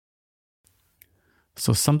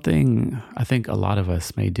So something I think a lot of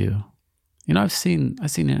us may do. I've seen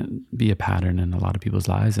it be a pattern in a lot of people's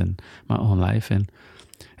lives and my own life, and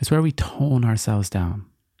it's where we tone ourselves down.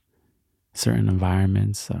 Certain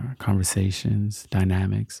environments, our conversations,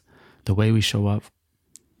 dynamics, the way we show up,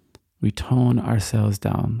 we tone ourselves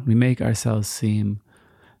down. We make ourselves seem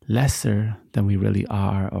lesser than we really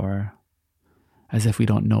are, or as if we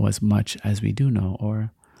don't know as much as we do know,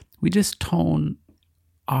 or we just tone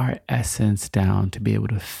our essence down to be able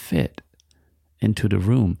to fit into the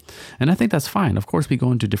room. And I think that's fine. Of course, we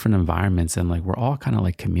go into different environments and like we're all kind of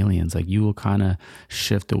like chameleons. Like you will kind of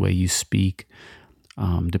shift the way you speak,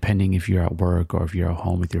 depending if you're at work or if you're at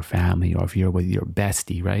home with your family or if you're with your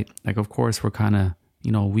bestie, right? Like, of course, we're kind of,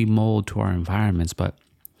 we mold to our environments. But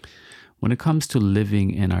when it comes to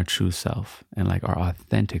living in our true self and like our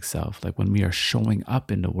authentic self, like when we are showing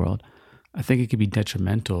up in the world, I think it could be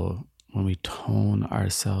detrimental when we tone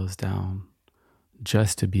ourselves down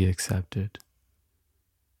just to be accepted,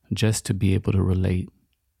 just to be able to relate,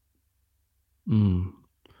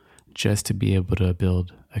 just to be able to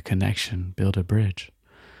build a connection, build a bridge.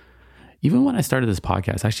 Even when I started this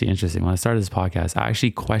podcast, actually interesting, when I started this podcast, I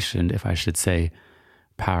actually questioned if I should say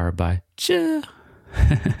powered by J.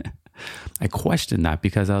 I questioned that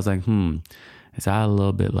because I was like, is that a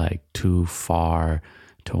little bit like too far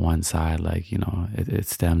to one side? Like, it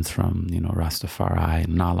stems from, Rastafari,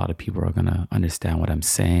 and not a lot of people are going to understand what I'm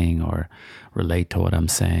saying or relate to what I'm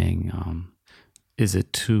saying. Is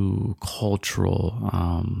it too cultural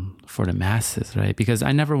for the masses, right? Because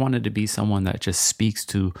I never wanted to be someone that just speaks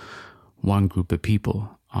to one group of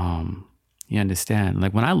people. You understand?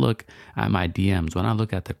 Like when I look at my DMs, when I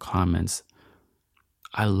look at the comments,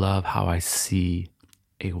 I love how I see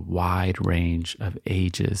a wide range of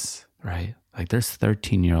ages, right? Like there's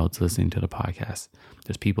 13-year-olds listening to the podcast.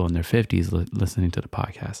 There's people in their 50s listening to the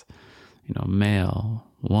podcast. Male,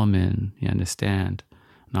 woman, you understand?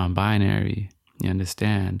 Non-binary, you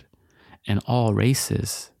understand? And all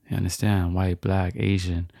races, you understand? White, black,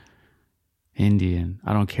 Asian, Indian.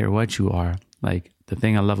 I don't care what you are. Like the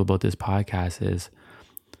thing I love about this podcast is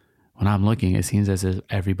when I'm looking, it seems as if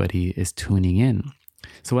everybody is tuning in.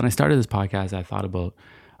 So when I started this podcast, I thought about,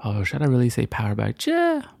 should I really say powered by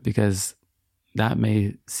J? Because that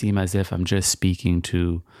may seem as if I'm just speaking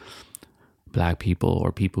to Black people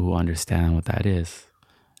or people who understand what that is.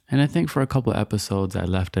 And I think for a couple of episodes, I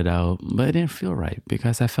left it out, but it didn't feel right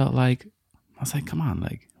because I was like, come on,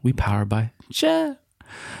 like we powered by J.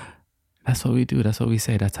 That's what we do. That's what we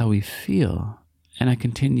say. That's how we feel. And I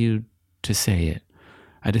continued to say it.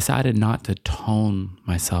 I decided not to tone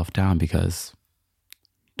myself down because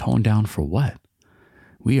tone down for what?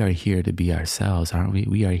 We are here to be ourselves, aren't we?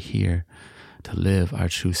 We are here to live our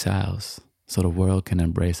true selves so the world can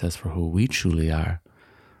embrace us for who we truly are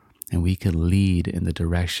and we can lead in the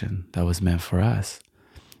direction that was meant for us.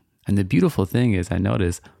 And the beautiful thing is I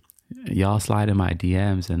noticed y'all slide in my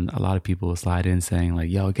DMs and a lot of people will slide in saying like,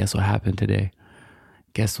 yo, guess what happened today?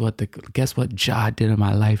 Guess what Ja did in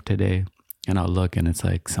my life today? And I'll look and it's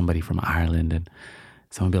like somebody from Ireland and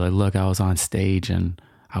someone be like, look, I was on stage and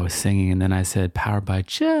I was singing and then I said powered by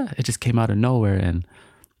J. It just came out of nowhere and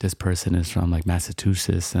this person is from like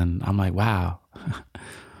Massachusetts and I'm like, wow.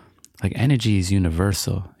 Like energy is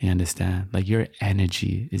universal, you understand? Like your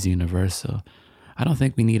energy is universal. I don't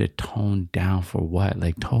think we need to tone down for what?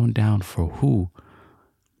 Like tone down for who?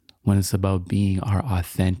 When it's about being our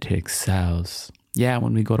authentic selves. Yeah,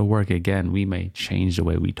 when we go to work again, we may change the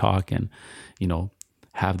way we talk and,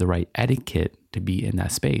 have the right etiquette to be in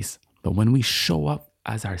that space. But when we show up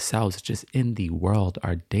as ourselves, just in the world,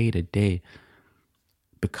 our day to day,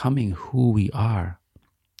 becoming who we are,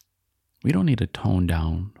 we don't need to tone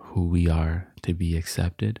down who we are to be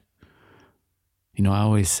accepted. I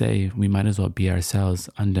always say we might as well be ourselves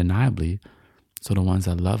undeniably so the ones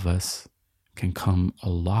that love us can come a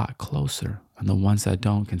lot closer and the ones that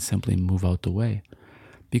don't can simply move out the way.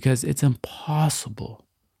 Because it's impossible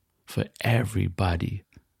for everybody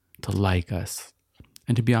to like us.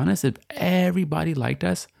 And to be honest, if everybody liked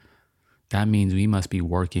us, that means we must be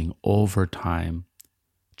working overtime,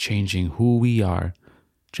 changing who we are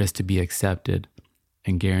just to be accepted,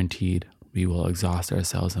 and guaranteed we will exhaust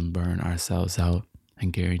ourselves and burn ourselves out,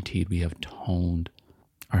 and guaranteed we have toned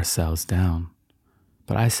ourselves down.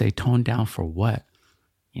 But I say tone down for what?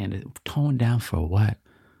 And tone down for what?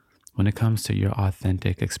 When it comes to your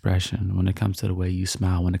authentic expression, when it comes to the way you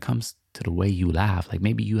smile, when it comes to the way you laugh, like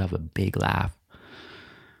maybe you have a big laugh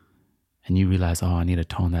and you realize, I need to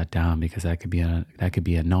tone that down because that could be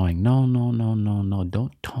annoying. No.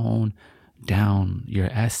 Don't tone down your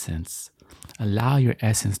essence. Allow your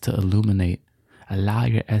essence to illuminate. Allow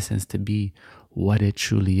your essence to be what it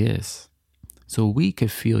truly is. So we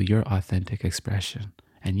could feel your authentic expression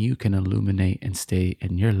and you can illuminate and stay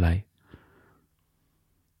in your light.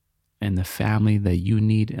 And the family that you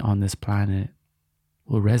need on this planet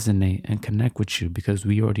will resonate and connect with you because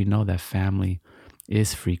we already know that family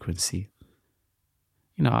is frequency.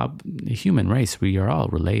 The human race, we are all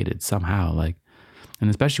related somehow, and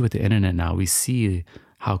especially with the internet now, we see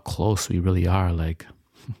how close we really are. Like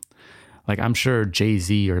I'm sure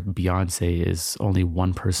Jay-Z or Beyonce is only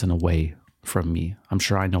one person away from me. I'm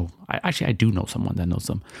sure I do know someone that knows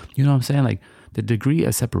them. You know what I'm saying? Like the degree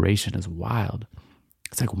of separation is wild.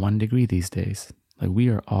 It's like 1 degree these days. Like we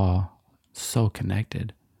are all so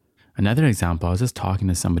connected. Another example, I was just talking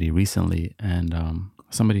to somebody recently and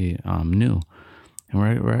somebody new. And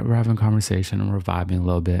we're having a conversation and we're vibing a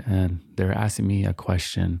little bit. And they're asking me a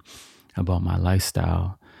question about my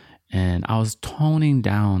lifestyle. And I was toning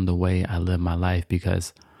down the way I live my life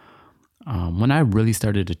because when I really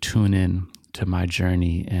started to tune in to my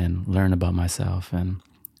journey and learn about myself and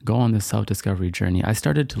go on this self-discovery journey, I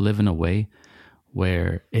started to live in a way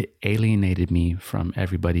where it alienated me from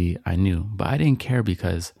everybody I knew. But I didn't care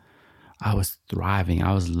because I was thriving.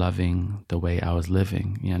 I was loving the way I was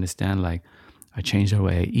living. You understand? Like I changed the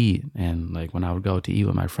way I eat. And like when I would go to eat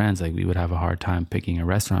with my friends, like we would have a hard time picking a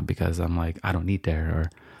restaurant because I'm like, I don't eat there, or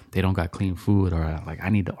they don't got clean food, or like I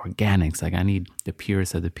need the organics, like I need the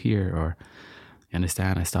purest of the pure, or you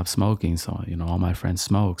understand? I stopped smoking. So, all my friends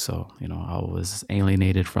smoke. So, I was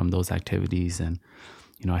alienated from those activities and,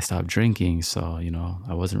 I stopped drinking. So,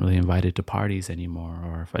 I wasn't really invited to parties anymore.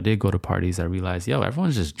 Or if I did go to parties, I realized,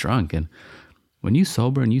 everyone's just drunk. And when you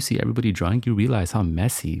sober and you see everybody drunk, you realize how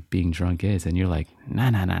messy being drunk is. And you're like, nah.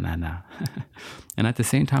 And at the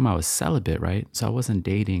same time, I was celibate, right? So I wasn't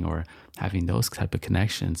dating or having those type of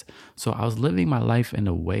connections. So I was living my life in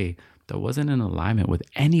a way that wasn't in alignment with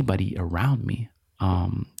anybody around me.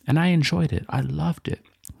 And I enjoyed it. I loved it.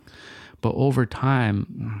 But over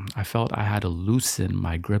time, I felt I had to loosen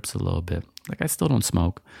my grips a little bit. Like I still don't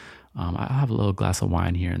smoke. I have a little glass of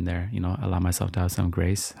wine here and there, allow myself to have some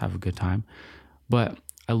grace, have a good time. But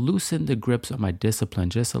I loosened the grips of my discipline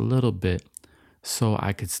just a little bit so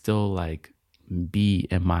I could still be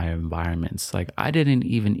in my environments. Like I didn't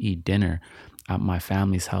even eat dinner at my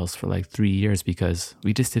family's house for 3 years because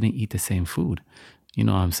we just didn't eat the same food. You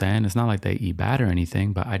know what I'm saying? It's not like they eat bad or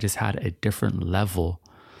anything, but I just had a different level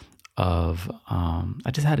of,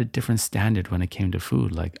 I just had a different standard when it came to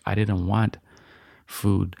food. Like I didn't want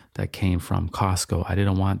food that came from Costco. I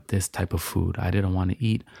didn't want this type of food. I didn't want to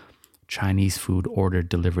eat Chinese food ordered,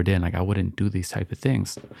 delivered in. Like I wouldn't do these type of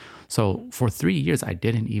things. So for 3 years, I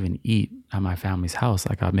didn't even eat at my family's house.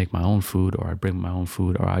 Like I'd make my own food or I'd bring my own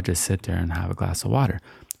food or I'd just sit there and have a glass of water.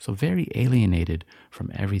 So very alienated from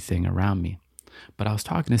everything around me. But I was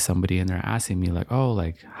talking to somebody and they're asking me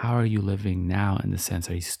how are you living now in the sense,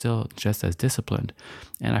 are you still just as disciplined?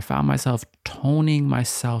 And I found myself toning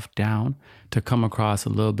myself down to come across a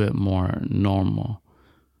little bit more normal.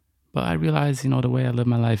 But I realized, the way I live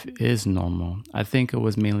my life is normal. I think it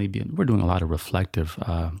was mainly, we're doing a lot of reflective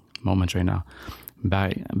moments right now.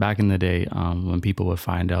 Back in the day, when people would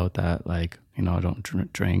find out that I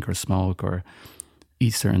don't drink or smoke or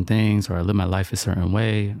eat certain things, or I live my life a certain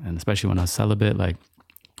way, and especially when I was celibate,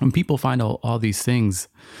 when people find out all these things,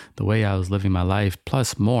 the way I was living my life,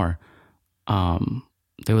 plus more,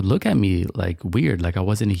 they would look at me weird, like I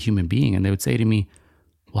wasn't a human being. And they would say to me,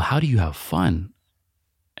 well, how do you have fun?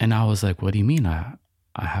 And I was like, what do you mean? I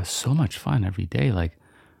have so much fun every day.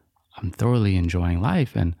 I'm thoroughly enjoying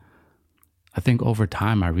life. And I think over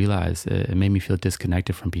time, I realized it made me feel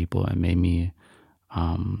disconnected from people. It made me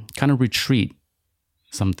kind of retreat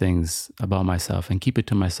some things about myself and keep it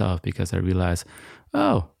to myself because I realized,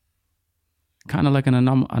 kind of like an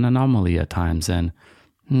anomaly at times. And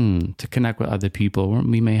to connect with other people,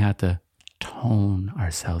 we may have to tone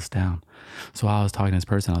ourselves down. So while I was talking to this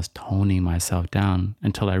person, I was toning myself down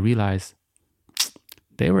until I realized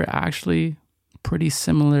they were actually pretty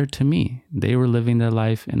similar to me. They were living their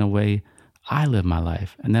life in a way I live my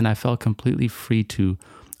life. And then I felt completely free to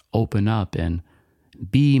open up and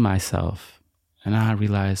be myself. And I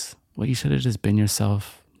realized, you should have just been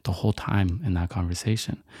yourself the whole time in that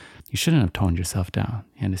conversation. You shouldn't have toned yourself down.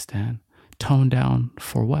 You understand? Tone down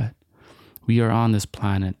for what? We are on this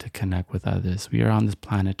planet to connect with others. We are on this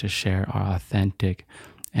planet to share our authentic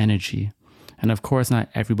energy. And of course, not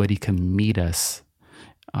everybody can meet us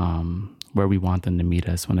where we want them to meet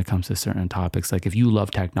us when it comes to certain topics. Like if you love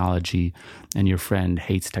technology and your friend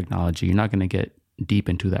hates technology, you're not going to get deep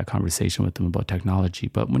into that conversation with them about technology.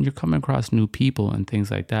 But when you're coming across new people and things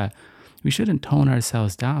like that, we shouldn't tone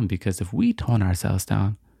ourselves down, because if we tone ourselves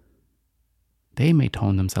down, they may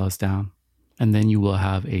tone themselves down. And then you will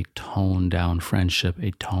have a toned down friendship, a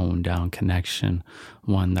toned down connection,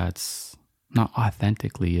 one that's not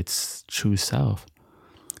authentically its true self.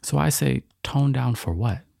 So I say, tone down for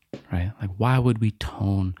what, right? Like, why would we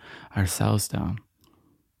tone ourselves down?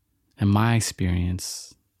 In my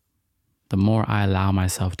experience, the more I allow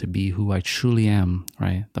myself to be who I truly am,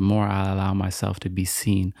 right? The more I allow myself to be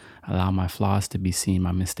seen, allow my flaws to be seen,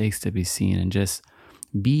 my mistakes to be seen, and just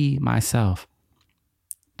be myself.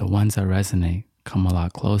 The ones that resonate come a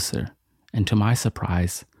lot closer. And to my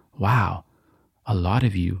surprise, wow, a lot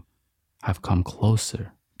of you have come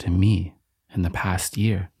closer to me in the past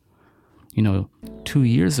year. 2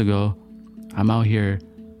 years ago, I'm out here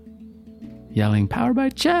yelling "Powered by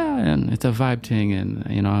Cha," and it's a vibe thing, and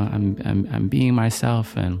I'm being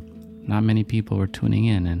myself, and not many people were tuning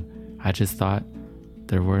in, and I just thought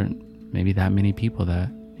there weren't maybe that many people that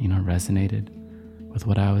resonated with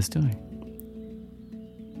what I was doing.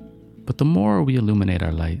 But the more we illuminate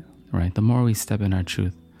our light, right, the more we step in our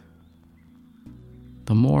truth,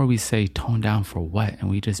 the more we say tone down for what, and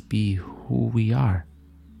we just be who we are,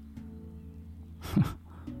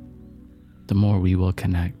 the more we will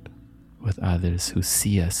connect with others who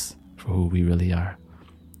see us for who we really are.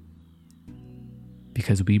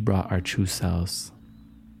 Because we brought our true selves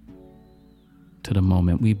to the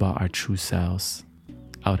moment. We brought our true selves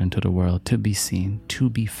out into the world to be seen, to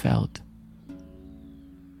be felt.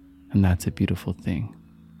 And that's a beautiful thing.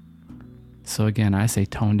 So again, I say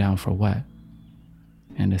tone down for what?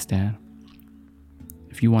 Understand?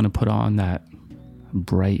 If you want to put on that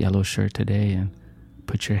bright yellow shirt today and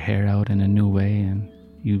put your hair out in a new way, and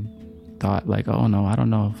you thought like, oh no, I don't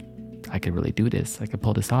know if I could really do this, I could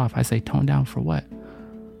pull this off, I say tone down for what?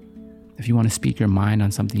 If you want to speak your mind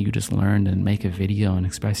on something you just learned and make a video and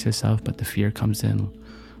express yourself, but the fear comes in,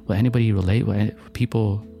 will anybody relate? Will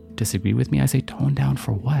people disagree with me? I say tone down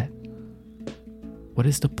for what? What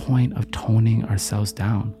is the point of toning ourselves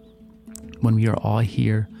down when we are all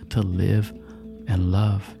here to live and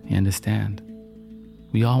love? You understand?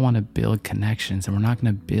 We all want to build connections, and we're not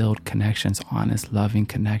going to build connections, honest, loving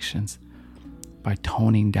connections, by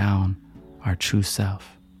toning down our true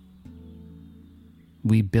self.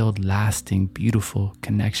 We build lasting, beautiful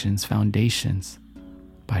connections, foundations,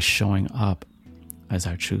 by showing up as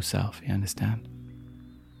our true self. You understand?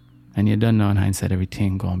 And you don't know, in hindsight,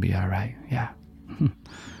 everything gonna be all right. Yeah.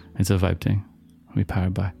 It's a vibe thing. We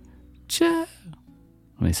powered by Cha.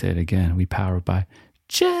 Let me say it again. We powered by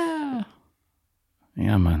Cha.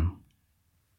 Yeah, man.